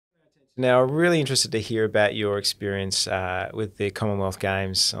Now, I'm really interested to hear about your experience with the Commonwealth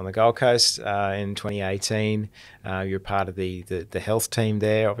Games on the Gold Coast in 2018. You're part of the health team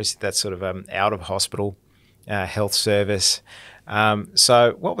there. Obviously, that's sort of out of hospital health service.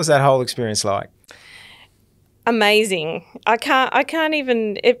 So what was that whole experience like? Amazing. I can't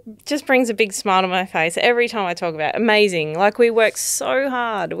even, it just brings a big smile to my face every time I talk about it. Amazing. Like, we worked so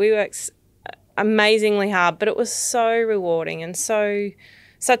hard. We worked amazingly hard, but it was so rewarding and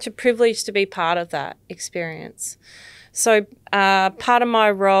such a privilege to be part of that experience. So part of my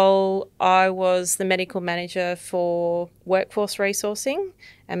role, I was the medical manager for workforce resourcing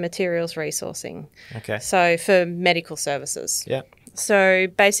and materials resourcing. Okay. So for medical services. Yeah. So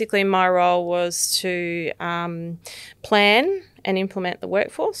basically my role was to plan and implement the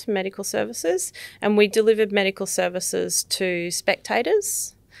workforce for medical services, and we delivered medical services to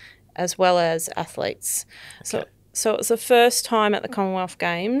spectators as well as athletes. Okay. So it was the first time at the Commonwealth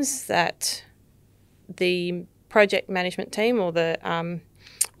Games that the project management team or the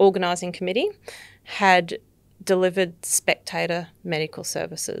organising committee had delivered spectator medical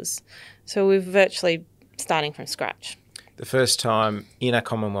services. So we're virtually starting from scratch. The first time in a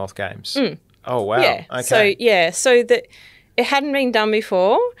Commonwealth Games? Oh, wow. Yeah. Okay. So that it hadn't been done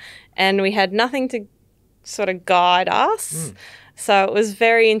before, and we had nothing to sort of guide us. So it was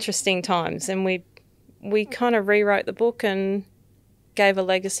very interesting times, and we kind of rewrote the book and gave a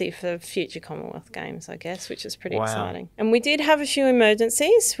legacy for future Commonwealth Games, I guess, which is pretty exciting. And we did have a few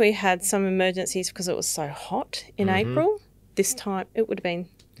emergencies. We had some emergencies because it was so hot in April. This time, it would have been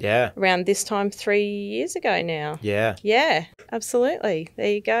around this time 3 years ago now. Yeah. Yeah, absolutely.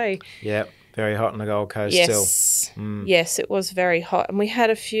 There you go. Yeah. Very hot on the Gold Coast still. Yes, it was very hot. And we had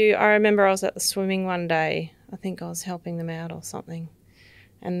a few, I remember I was at the swimming one day. I think I was helping them out or something.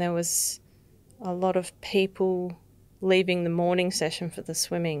 And there was a lot of people leaving the morning session for the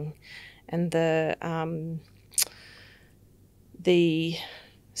swimming, and the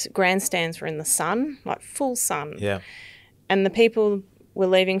grandstands were in the sun, like full sun. Yeah. And the people were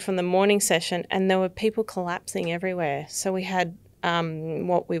leaving from the morning session, and there were people collapsing everywhere. So we had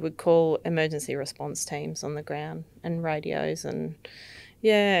what we would call emergency response teams on the ground and radios, and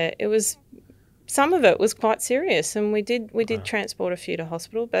yeah, it was. Some of it was quite serious, and we did transport a few to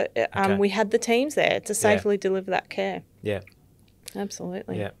hospital, but we had the teams there to safely deliver that care. Yeah.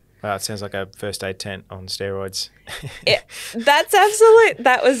 Absolutely. Yeah. Wow, it sounds like a first aid tent on steroids. That's absolute.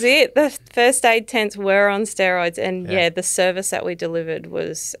 That was it. The first aid tents were on steroids, and the service that we delivered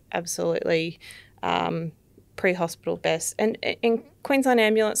was absolutely pre-hospital best. And Queensland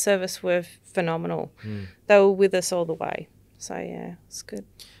Ambulance Service were phenomenal. They were with us all the way. So yeah, it's good.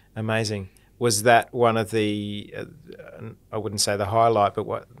 Amazing. Was that one of the, I wouldn't say the highlight, but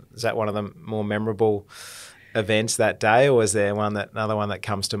was that one of the more memorable events that day, or was there another one that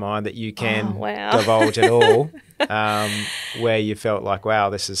comes to mind that you can divulge at all, where you felt like, wow,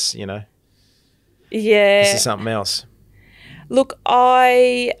 this is, this is something else? Look,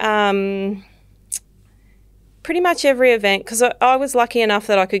 I pretty much every event, because I was lucky enough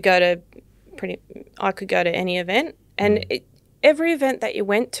that I could go to any event, and every event that you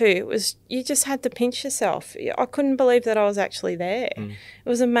went to, you just had to pinch yourself. I couldn't believe that I was actually there. It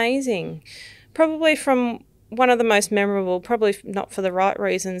was amazing. Probably from one of the most memorable, probably not for the right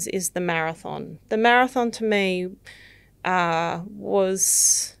reasons, is the marathon. The marathon to me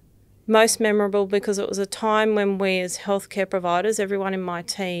was most memorable because it was a time when we as healthcare providers, everyone in my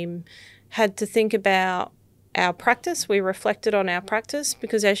team, had to think about our practice. We reflected on our practice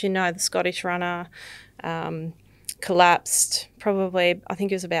because, as you know, the Scottish runner collapsed probably, I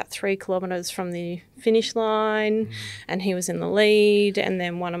think it was about 3 kilometres from the finish line, and he was in the lead, and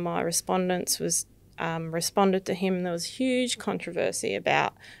then one of my respondents was responded to him. There was huge controversy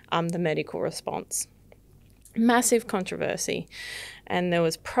about the medical response. Massive controversy. And there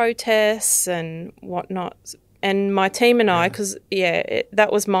was protests and whatnot. And my team and I, because, that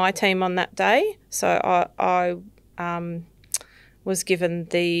was my team on that day, so I was given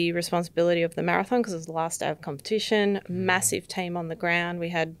the responsibility of the marathon because it was the last day of competition. Massive team on the ground. We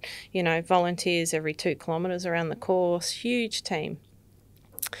had, volunteers every 2 kilometres around the course. Huge team.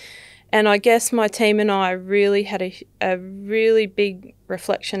 And I guess my team and I really had a really big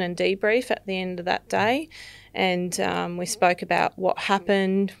reflection and debrief at the end of that day. And we spoke about what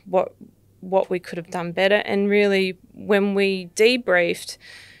happened, what we could have done better. And really, when we debriefed,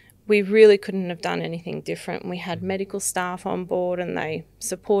 we really couldn't have done anything different. We had medical staff on board, and they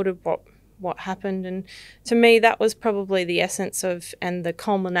supported what happened. And to me, that was probably the essence of and the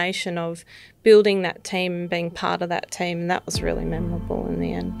culmination of building that team and being part of that team. And that was really memorable in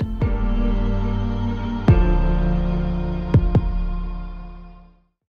the end.